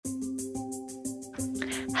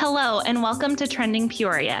Hello, and welcome to Trending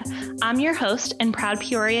Peoria. I'm your host and proud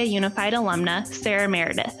Peoria Unified alumna, Sarah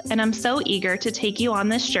Meredith, and I'm so eager to take you on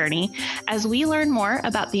this journey as we learn more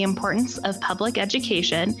about the importance of public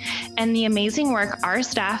education and the amazing work our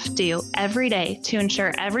staff do every day to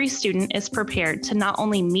ensure every student is prepared to not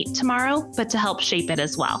only meet tomorrow, but to help shape it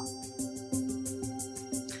as well.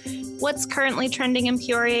 What's currently trending in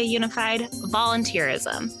Peoria Unified?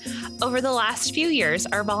 Volunteerism. Over the last few years,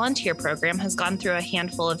 our volunteer program has gone through a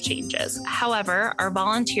handful of changes. However, our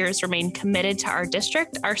volunteers remain committed to our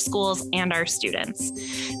district, our schools, and our students.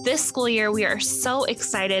 This school year, we are so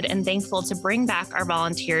excited and thankful to bring back our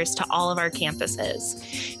volunteers to all of our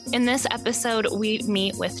campuses. In this episode, we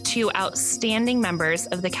meet with two outstanding members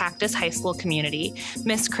of the Cactus High School community,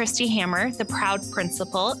 Miss Christy Hammer, the proud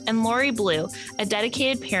principal, and Lori Blue, a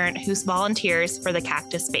dedicated parent who volunteers for the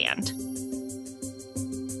Cactus Band.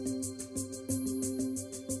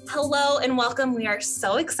 Hello and welcome. We are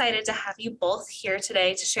so excited to have you both here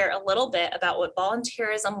today to share a little bit about what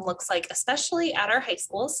volunteerism looks like, especially at our high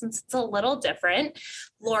school, since it's a little different.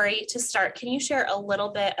 Lori, to start, can you share a little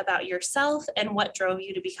bit about yourself and what drove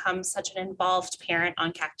you to become such an involved parent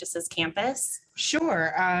on Cactus's campus?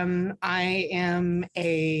 Sure. I am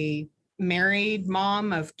a married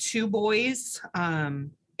mom of two boys,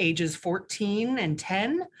 ages 14 and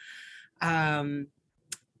 10.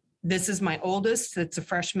 This is my oldest that's a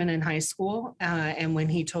freshman in high school. And when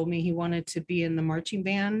he told me he wanted to be in the marching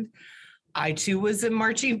band, I too was in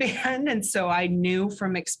marching band. And so I knew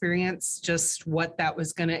from experience just what that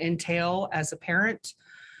was going to entail as a parent.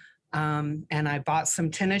 And I bought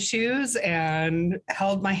some tennis shoes and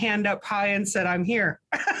held my hand up high and said, I'm here.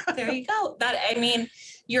 There you go.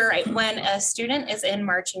 You're right. When a student is in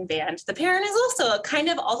marching band, the parent is also kind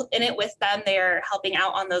of all in it with them. They're helping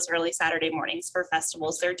out on those early Saturday mornings for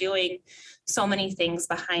festivals. They're doing so many things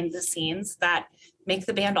behind the scenes that make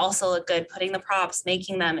the band also look good, putting the props,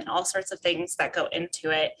 making them, and all sorts of things that go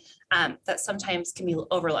into it that sometimes can be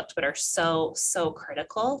overlooked, but are so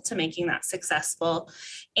critical to making that successful.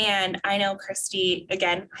 And I know, Christy,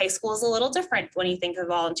 again, high school is a little different when you think of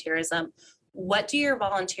volunteerism. What do your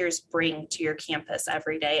volunteers bring to your campus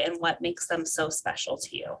every day, and what makes them so special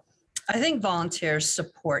to you? I think volunteers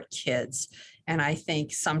support kids. And I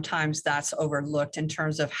think sometimes that's overlooked in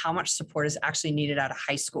terms of how much support is actually needed at a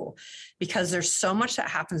high school, because there's so much that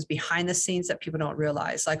happens behind the scenes that people don't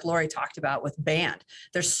realize. Like Lori talked about with band,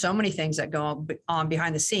 there's so many things that go on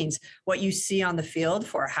behind the scenes. What you see on the field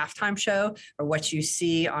for a halftime show or what you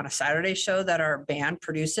see on a Saturday show that our band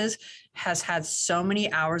produces has had so many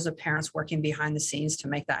hours of parents working behind the scenes to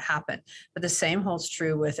make that happen. But the same holds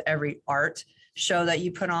true with every art show that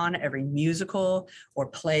you put on, every musical or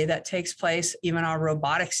play that takes place. Even our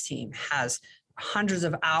robotics team has hundreds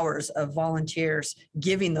of hours of volunteers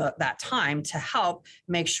giving that time to help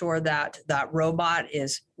make sure that that robot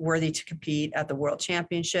is worthy to compete at the World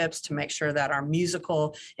Championships, to make sure that our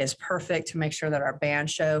musical is perfect, to make sure that our band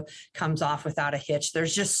show comes off without a hitch.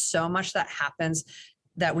 There's just so much that happens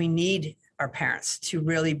that we need our parents to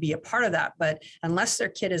really be a part of that. But unless their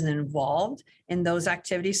kid is involved in those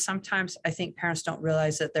activities, sometimes I think parents don't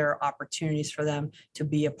realize that there are opportunities for them to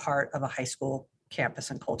be a part of a high school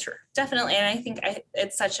campus and culture. Definitely. And I think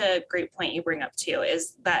it's such a great point you bring up too,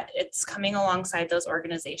 is that it's coming alongside those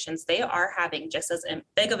organizations. They are having just as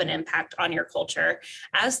big of an impact on your culture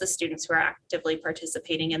as the students who are actively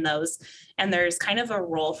participating in those. And there's kind of a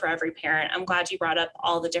role for every parent. I'm glad you brought up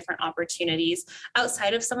all the different opportunities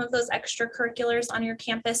outside of some of those extracurriculars on your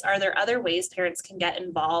campus. Are there other ways parents can get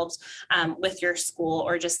involved with your school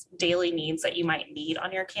or just daily needs that you might need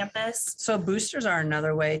on your campus? So boosters are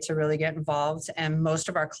another way to really get involved. And most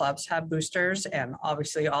of our clubs have boosters, and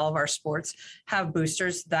obviously all of our sports have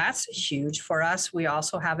boosters. That's huge for us. We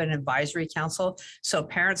also have an advisory council. So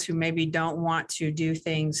parents who maybe don't want to do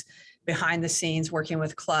things behind the scenes working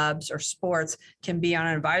with clubs or sports can be on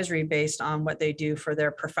an advisory based on what they do for their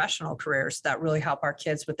professional careers that really help our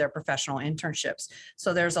kids with their professional internships.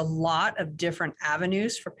 So there's a lot of different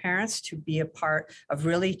avenues for parents to be a part of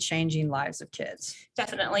really changing lives of kids.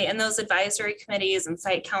 Definitely. And those advisory committees and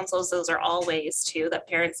site councils, those are all ways too that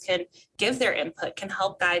parents can give their input, can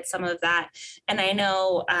help guide some of that. And I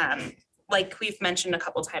know, like we've mentioned a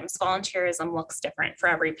couple times, volunteerism looks different for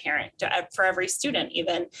every parent, for every student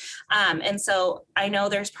even. And so I know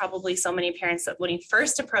there's probably so many parents that when you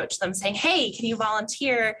first approach them saying, hey, can you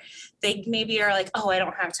volunteer? They maybe are like, oh, I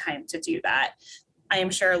don't have time to do that. I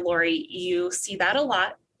am sure, Lori, you see that a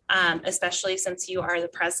lot, especially since you are the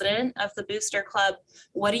president of the Booster Club.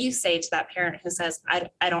 What do you say to that parent who says,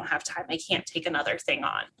 I don't have time, I can't take another thing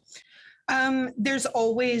on? There's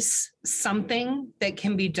always something that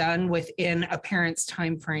can be done within a parent's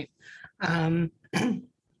time frame. Um,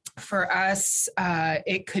 for us,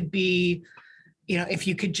 it could be, if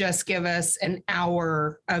you could just give us an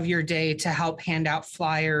hour of your day to help hand out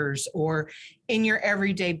flyers, or in your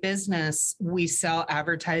everyday business, we sell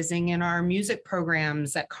advertising in our music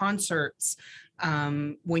programs at concerts.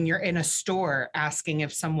 When you're in a store asking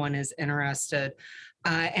if someone is interested.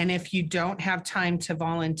 And if you don't have time to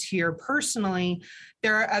volunteer personally,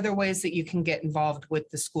 there are other ways that you can get involved with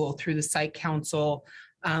the school through the site council,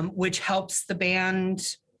 which helps the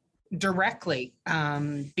band directly.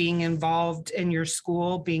 Being involved in your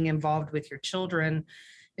school, being involved with your children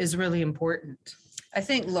is really important. I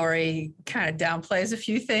think Lori kind of downplays a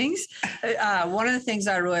few things. One of the things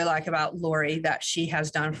I really like about Lori that she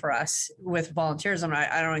has done for us with volunteerism,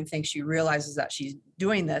 I don't even think she realizes that she's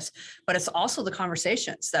doing this, but it's also the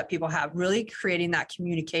conversations that people have, really creating that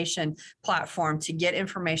communication platform to get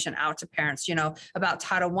information out to parents, about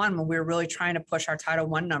Title I, when we were really trying to push our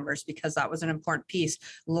Title I numbers, because that was an important piece.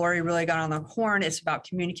 Lori really got on the horn. It's about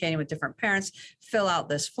communicating with different parents, fill out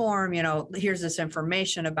this form, here's this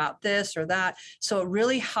information about this or that. So it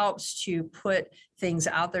really helps to put things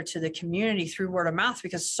out there to the community through word of mouth,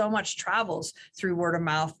 because so much travels through word of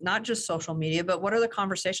mouth, not just social media, but what are the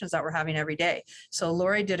conversations that we're having every day. So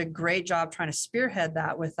Lori did a great job trying to spearhead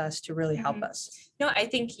that with us to really help us. No, I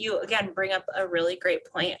think you, again, bring up a really great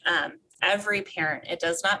point. Every parent, it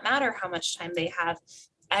does not matter how much time they have.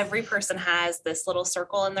 Every person has this little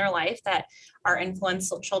circle in their life that are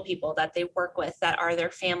influential people that they work with, that are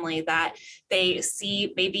their family, that they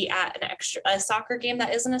see maybe at a soccer game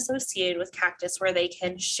that isn't associated with Cactus, where they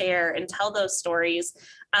can share and tell those stories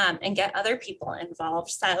and get other people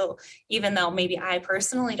involved. So even though maybe I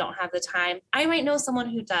personally don't have the time, I might know someone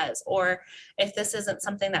who does. Or if this isn't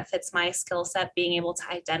something that fits my skill set, being able to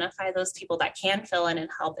identify those people that can fill in and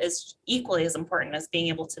help is equally as important as being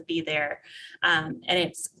able to be there. And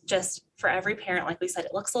it's just, for every parent, like we said,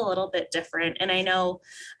 it looks a little bit different. And I know,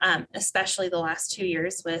 especially the last 2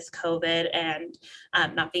 years with COVID and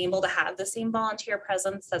not being able to have the same volunteer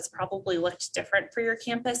presence, that's probably looked different for your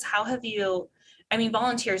campus. How have you,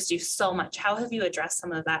 volunteers do so much. How have you addressed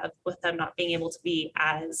some of that with them not being able to be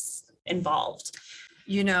as involved?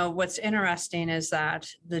 What's interesting is that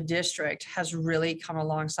the district has really come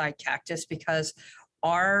alongside Cactus, because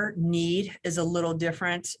our need is a little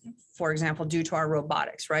different, for example, due to our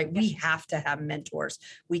robotics, right? We have to have mentors.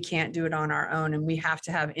 We can't do it on our own. And we have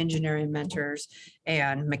to have engineering mentors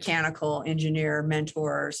and mechanical engineer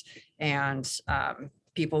mentors and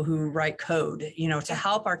people who write code, to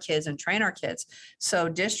help our kids and train our kids. So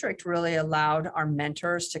district really allowed our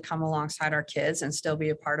mentors to come alongside our kids and still be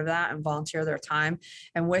a part of that and volunteer their time.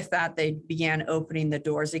 And with that, they began opening the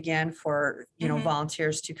doors again for,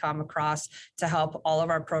 volunteers to come across to help all of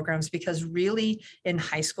our programs, because really in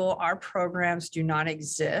high school, our programs do not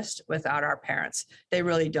exist without our parents. They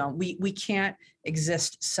really don't. We can't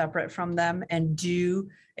exist separate from them and do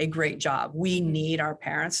a great job. We need our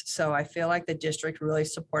parents. So I feel like the district really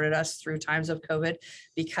supported us through times of COVID,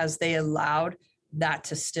 because they allowed that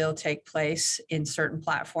to still take place in certain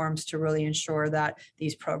platforms to really ensure that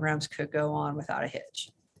these programs could go on without a hitch.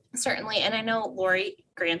 Certainly. And I know, Lori,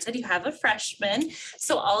 granted, you have a freshman,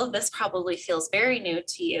 so all of this probably feels very new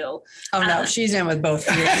to you. Oh, no, she's in with both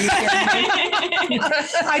of you.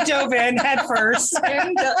 I dove in head first.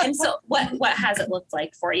 And so what has it looked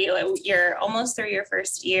like for you? You're almost through your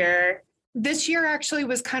first year. This year actually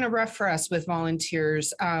was kind of rough for us with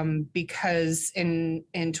volunteers, because in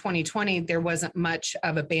 2020, there wasn't much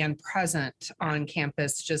of a band present on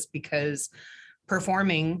campus, just because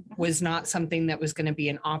performing was not something that was going to be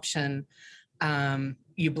an option.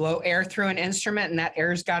 You blow air through an instrument and that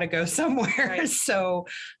air's got to go somewhere. Right. So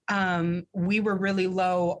we were really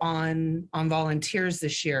low on volunteers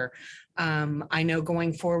this year. I know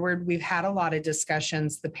going forward, we've had a lot of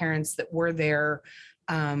discussions, the parents that were there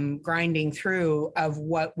grinding through, of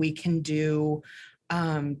what we can do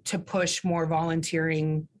to push more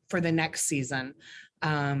volunteering for the next season.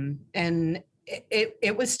 And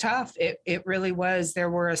it was tough. It really was.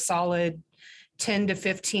 There were a solid 10 to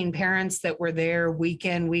 15 parents that were there week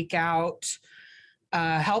in, week out,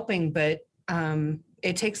 helping, but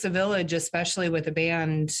it takes a village, especially with a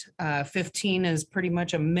band. 15 is pretty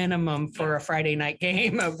much a minimum for a Friday night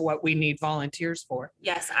game of what we need volunteers for.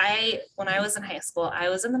 Yes, when I was in high school, I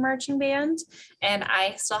was in the marching band, and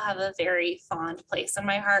I still have a very fond place in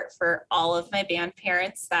my heart for all of my band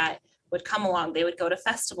parents that would come along. They would go to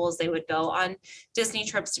festivals, they would go on Disney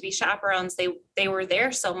trips to be chaperones. They were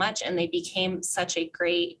there so much, and they became such a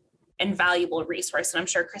great invaluable resource. And I'm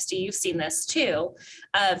sure, Christy, you've seen this too,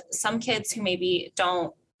 of some kids who maybe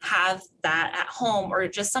don't have that at home, or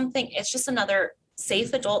just something, it's just another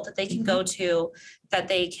safe adult that they can go to, that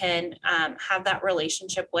they can have that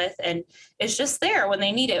relationship with, and it's just there when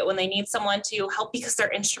they need it, when they need someone to help because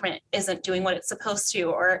their instrument isn't doing what it's supposed to,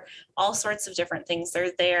 or all sorts of different things.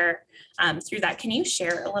 They're there through that. Can you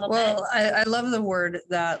share a little bit? Well, I love the word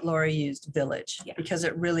that Lori used, village, Yeah. because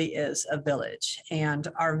it really is a village. And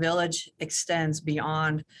our village extends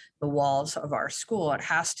beyond the walls of our school. It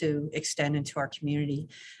has to extend into our community.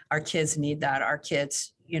 Our kids need that. Our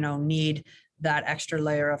kids, need that extra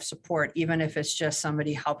layer of support, even if it's just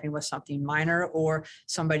somebody helping with something minor or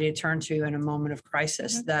somebody to turn to in a moment of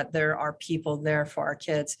crisis, that there are people there for our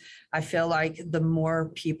kids. I feel like the more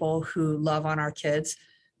people who love on our kids,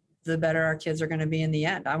 the better our kids are going to be in the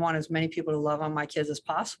end. I want as many people to love on my kids as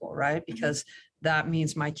possible, right? Because that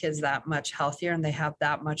means my kids that much healthier and they have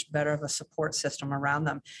that much better of a support system around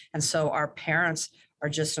them. And so our parents are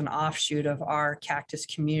just an offshoot of our Cactus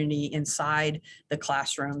community inside the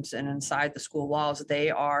classrooms and inside the school walls. They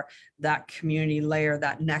are that community layer,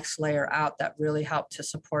 that next layer out that really help to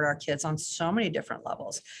support our kids on so many different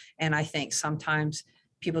levels. And I think sometimes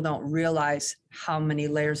people don't realize how many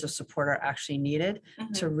layers of support are actually needed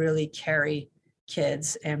to really carry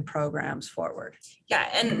kids and programs forward. Yeah.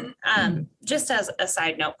 And just as a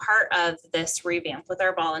side note, part of this revamp with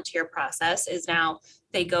our volunteer process is now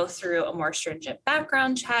they go through a more stringent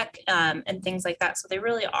background check and things like that. So they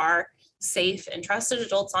really are safe and trusted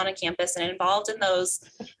adults on a campus and involved in those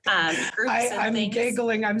groups. I'm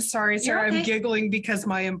giggling. I'm sorry, Sarah. Okay. I'm giggling because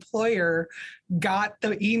my employer got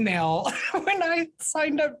the email when I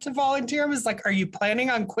signed up to volunteer. I was like, are you planning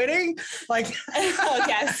on quitting? Like, Oh,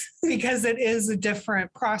 yes. Because it is a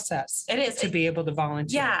different process. It is. To be able to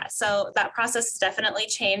volunteer. Yeah, so that process has definitely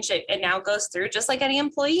changed. It now goes through just like any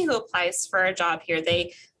employee who applies for a job here.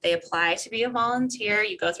 They apply to be a volunteer.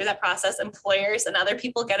 You go through that process. Employers and other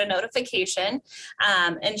people get a notification,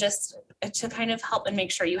 and just to kind of help and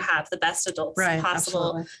make sure you have the best adults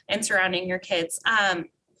possible and surrounding your kids.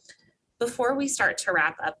 Before we start to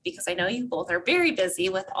wrap up, because I know you both are very busy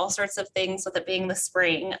with all sorts of things, with it being the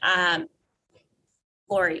spring.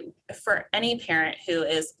 Lori, for any parent who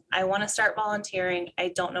is, I want to start volunteering,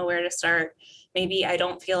 I don't know where to start, maybe I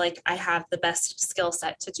don't feel like I have the best skill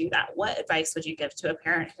set to do that, what advice would you give to a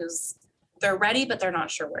parent who's, they're ready, but they're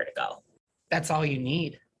not sure where to go? That's all you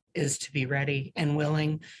need, is to be ready and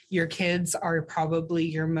willing. Your kids are probably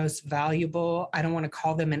your most valuable, I don't want to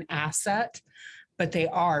call them an asset, but they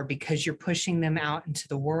are, because you're pushing them out into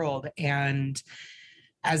the world. And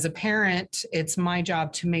as a parent, it's my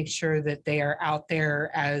job to make sure that they are out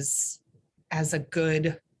there as a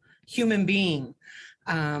good human being.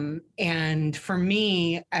 And for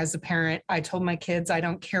me, as a parent, I told my kids, I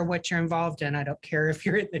don't care what you're involved in. I don't care if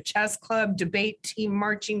you're in the chess club, debate team,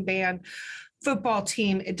 marching band, football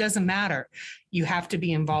team, it doesn't matter. You have to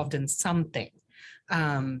be involved in something.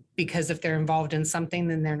 Because if they're involved in something,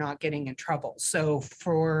 then they're not getting in trouble. So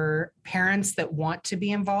for parents that want to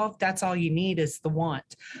be involved, that's all you need is the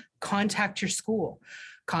want. Contact your school,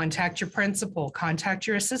 contact your principal, contact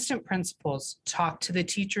your assistant principals, talk to the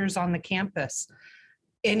teachers on the campus.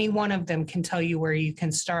 Any one of them can tell you where you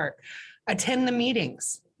can start. Attend the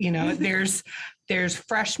meetings. There's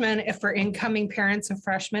freshmen, if for incoming parents of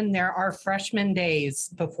freshmen, there are freshman days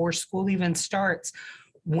before school even starts.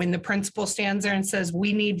 When the principal stands there and says,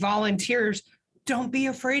 we need volunteers, don't be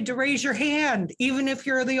afraid to raise your hand, even if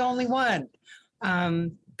you're the only one.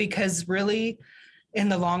 Because really, in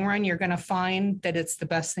the long run, you're going to find that it's the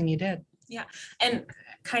best thing you did. Yeah. And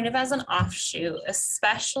kind of as an offshoot,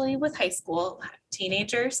 especially with high school,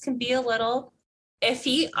 teenagers can be a little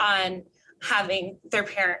iffy on having their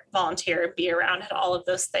parent volunteer be around at all of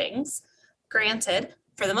those things. Granted,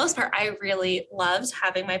 for the most part, I really loved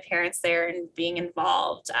having my parents there and being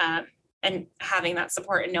involved and having that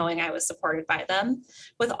support and knowing I was supported by them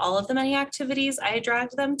with all of the many activities I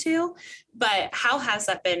dragged them to. But how has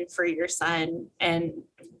that been for your son, and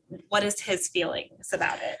what is his feelings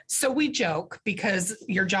about it? So we joke, because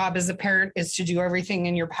your job as a parent is to do everything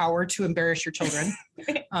in your power to embarrass your children.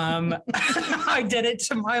 I did it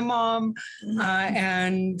to my mom,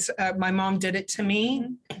 and my mom did it to me.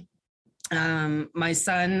 My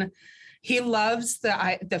son, he loves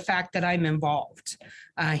the fact that I'm involved.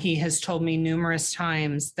 He has told me numerous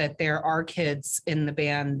times that there are kids in the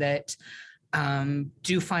band that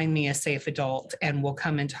do find me a safe adult and will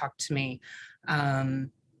come and talk to me.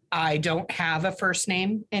 I don't have a first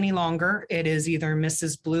name any longer. It is either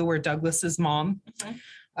Mrs. Blue or Douglas's mom.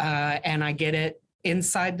 And I get it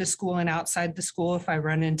inside the school and outside the school. If I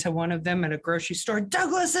run into one of them at a grocery store,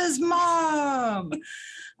 Douglas's mom.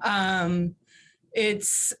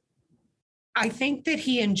 I think that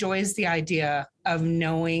he enjoys the idea of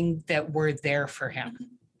knowing that we're there for him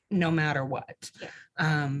no matter what. Yeah.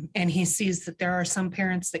 And he sees that there are some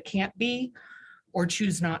parents that can't be or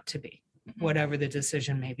choose not to be, whatever the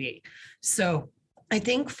decision may be. So I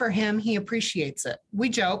think for him, he appreciates it. We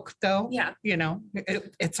joke though, Yeah.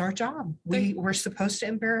 it's our job. We're supposed to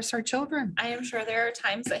embarrass our children. I am sure there are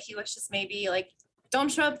times that he wishes maybe like,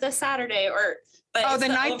 don't show up this Saturday but Oh, it's the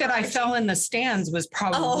night that I fell in the stands was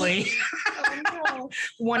probably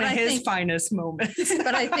one But of I his think- finest moments.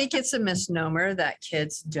 But I think it's a misnomer that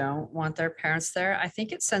kids don't want their parents there. I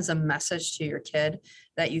think it sends a message to your kid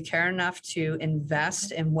that you care enough to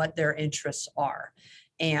invest in what their interests are.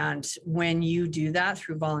 And when you do that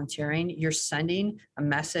through volunteering, you're sending a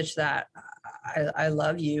message that I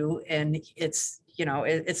love you. And it's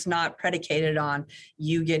not predicated on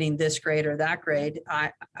you getting this grade or that grade.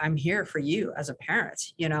 I'm here for you as a parent,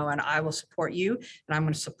 and I will support you, and I'm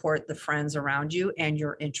going to support the friends around you and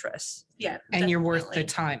your interests. Yeah. And you're worth the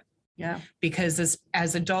definitely. time. Yeah. Because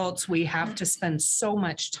as adults, we have to spend so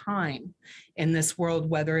much time in this world,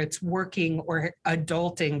 whether it's working or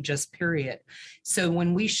adulting, just period. So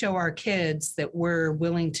when we show our kids that we're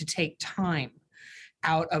willing to take time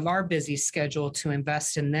out of our busy schedule to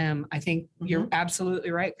invest in them, I think you're absolutely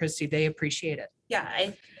right, Christy. They appreciate it. Yeah,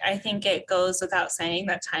 I think it goes without saying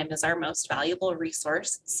that time is our most valuable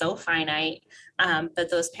resource, so finite. But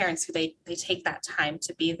those parents who they take that time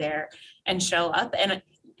to be there and show up, and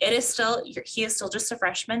he is still just a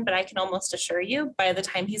freshman, but I can almost assure you by the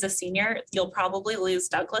time he's a senior, you'll probably lose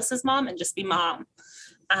Douglas's mom and just be mom.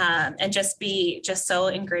 And just be so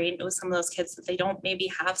ingrained with some of those kids that they don't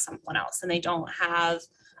maybe have someone else and they don't have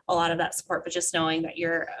a lot of that support, but just knowing that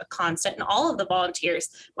you're a constant, and all of the volunteers,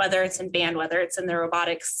 whether it's in band, whether it's in the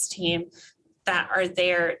robotics team, that are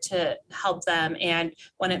there to help them. And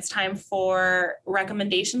when it's time for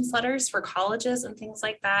recommendations letters for colleges and things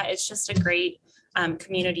like that, it's just a great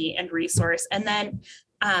community and resource. And then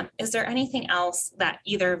is there anything else that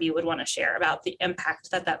either of you would want to share about the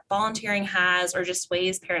impact that volunteering has, or just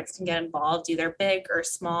ways parents can get involved, either big or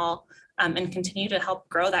small, and continue to help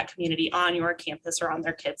grow that community on your campus or on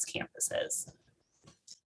their kids' campuses?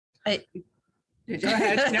 Go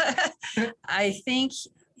ahead. No. I think,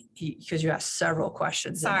 because you asked several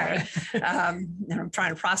questions. Sorry. And I'm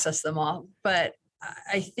trying to process them all, but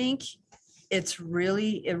I think it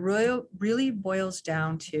really boils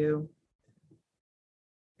down to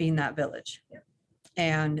being that village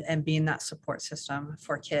and being that support system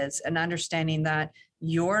for kids, and understanding that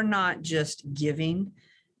you're not just giving,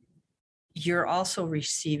 you're also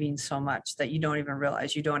receiving so much that you don't even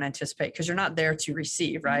realize, you don't anticipate, because you're not there to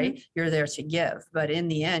receive, right? You're there to give, but in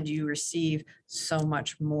the end, you receive so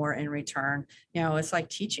much more in return. It's like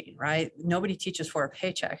teaching, right? Nobody teaches for a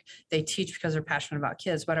paycheck. They teach because they're passionate about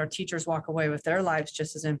kids, but our teachers walk away with their lives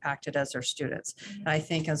just as impacted as their students. And I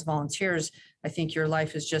think as volunteers, I think your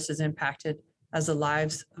life is just as impacted as the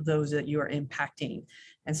lives of those that you are impacting.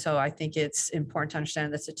 And so I think it's important to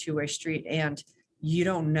understand that's a two-way street, and you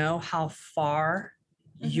don't know how far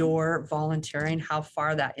your volunteering, how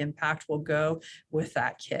far that impact will go with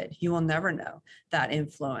that kid. You will never know that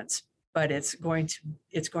influence, but it's going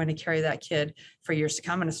to carry that kid for years to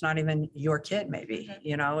come. And it's not even your kid, maybe,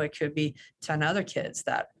 it could be 10 other kids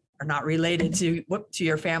that are not related to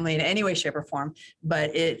your family in any way, shape, or form,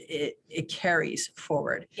 but it carries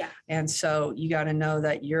forward. Yeah. And so you got to know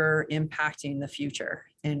that you're impacting the future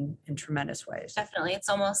in tremendous ways. Definitely. It's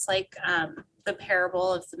almost like the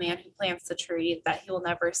parable of the man who plants the tree, that he will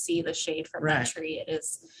never see the shade from that tree. It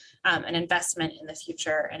is an investment in the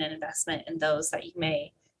future and an investment in those that you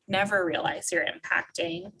may never realize you're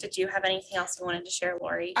impacting. Did you have anything else you wanted to share,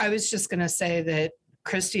 Lori? I was just going to say that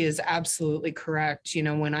Christy is absolutely correct.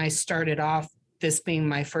 When I started off, this being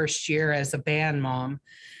my first year as a band mom,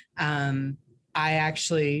 I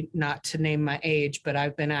actually, not to name my age, but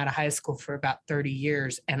I've been out of high school for about 30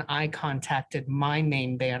 years, and I contacted my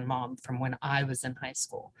main band mom from when I was in high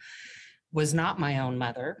school. Was not my own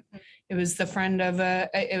mother. It was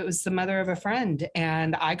the mother of a friend.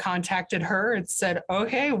 And I contacted her and said,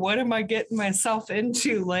 okay, what am I getting myself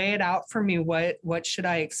into? Lay it out for me. What should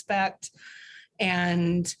I expect?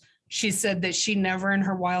 And she said that she never in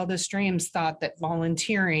her wildest dreams thought that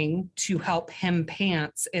volunteering to help hem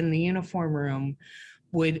pants in the uniform room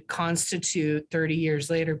would constitute 30 years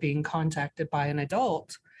later being contacted by an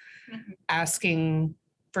adult asking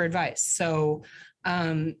for advice. So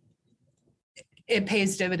it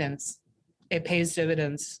pays dividends. It pays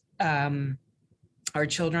dividends. Our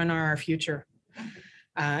children are our future.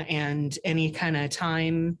 And any kind of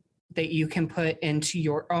time that you can put into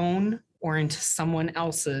your own or into someone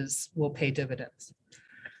else's will pay dividends.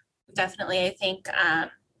 Definitely. I think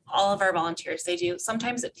all of our volunteers, they do.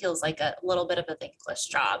 Sometimes it feels like a little bit of a thankless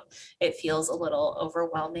job. It feels a little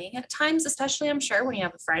overwhelming at times, especially I'm sure when you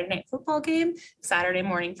have a Friday night football game, Saturday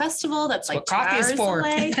morning festival, that's like 2 hours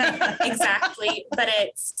away. Exactly. But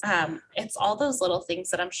it's all those little things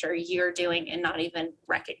that I'm sure you're doing and not even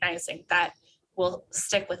recognizing that will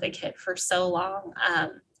stick with a kid for so long.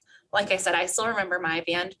 Like I said, I still remember my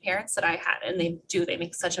band parents that I had, and they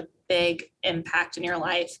make such a big impact in your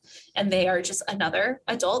life. And they are just another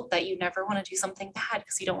adult that you never want to do something bad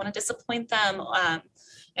because you don't want to disappoint them,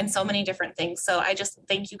 and so many different things. So I just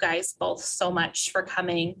thank you guys both so much for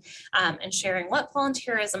coming and sharing what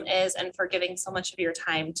volunteerism is and for giving so much of your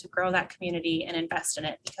time to grow that community and invest in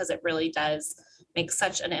it, because it really does make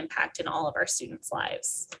such an impact in all of our students'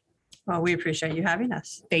 lives. Well, we appreciate you having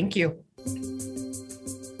us. Thank you.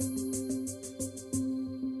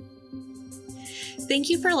 Thank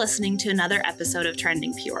you for listening to another episode of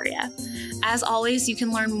Trending Peoria. As always, you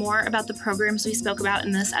can learn more about the programs we spoke about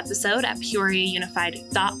in this episode at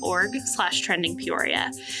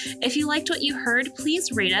peoriaunified.org/trendingpeoria. If you liked what you heard, please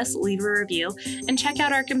rate us, leave a review, and check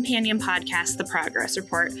out our companion podcast, The Progress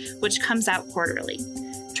Report, which comes out quarterly.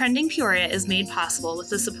 Trending Peoria is made possible with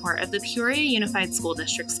the support of the Peoria Unified School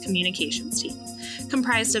District's communications team,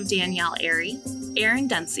 comprised of Danielle Airy, Aaron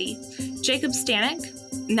Dempsey, Jacob Stanek,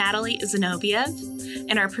 Natalie Zenobiev,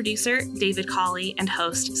 and our producer, David Colley, and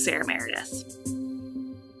host, Sarah Meredith.